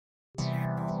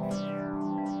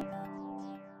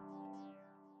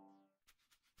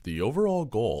The overall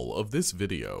goal of this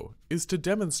video is to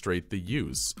demonstrate the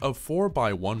use of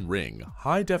 4x1 ring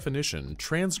high-definition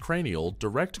transcranial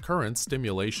direct current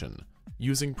stimulation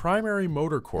using primary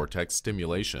motor cortex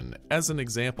stimulation as an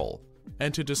example,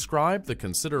 and to describe the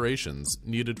considerations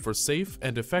needed for safe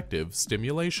and effective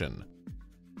stimulation.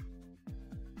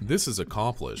 This is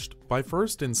accomplished by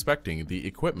first inspecting the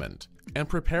equipment and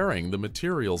preparing the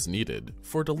materials needed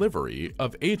for delivery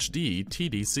of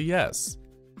HD-tDCS.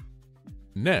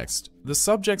 Next, the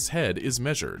subject's head is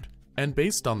measured, and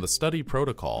based on the study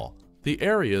protocol, the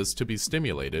areas to be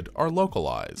stimulated are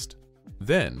localized.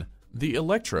 Then, the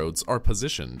electrodes are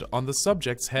positioned on the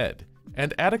subject's head,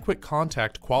 and adequate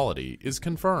contact quality is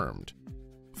confirmed.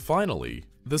 Finally,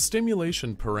 the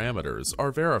stimulation parameters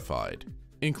are verified,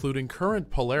 including current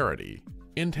polarity,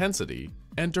 intensity,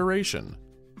 and duration,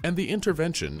 and the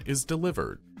intervention is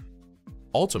delivered.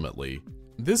 Ultimately,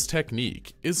 this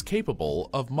technique is capable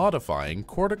of modifying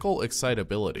cortical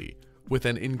excitability with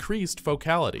an increased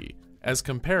focality as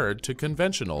compared to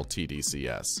conventional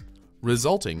TDCS,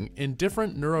 resulting in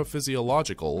different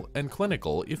neurophysiological and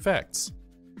clinical effects.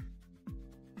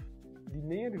 The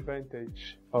main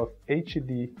advantage of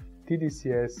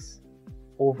HD-tDCS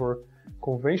over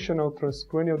conventional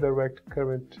transcranial direct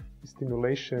current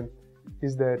stimulation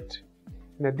is that,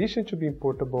 in addition to being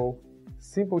portable,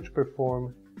 simple to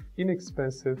perform,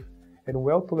 inexpensive, and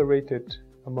well tolerated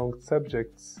among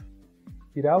subjects,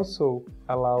 it also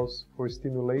allows for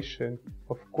stimulation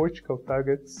of cortical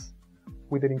targets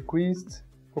with an increased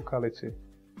focality.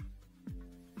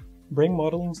 Brain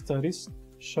modeling studies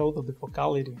show that the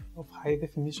focality of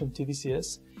high-definition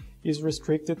TDCS is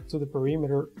restricted to the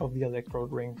perimeter of the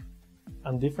electrode ring,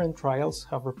 and different trials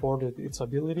have reported its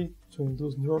ability to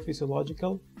induce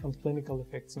neurophysiological and clinical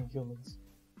effects in humans.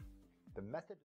 The method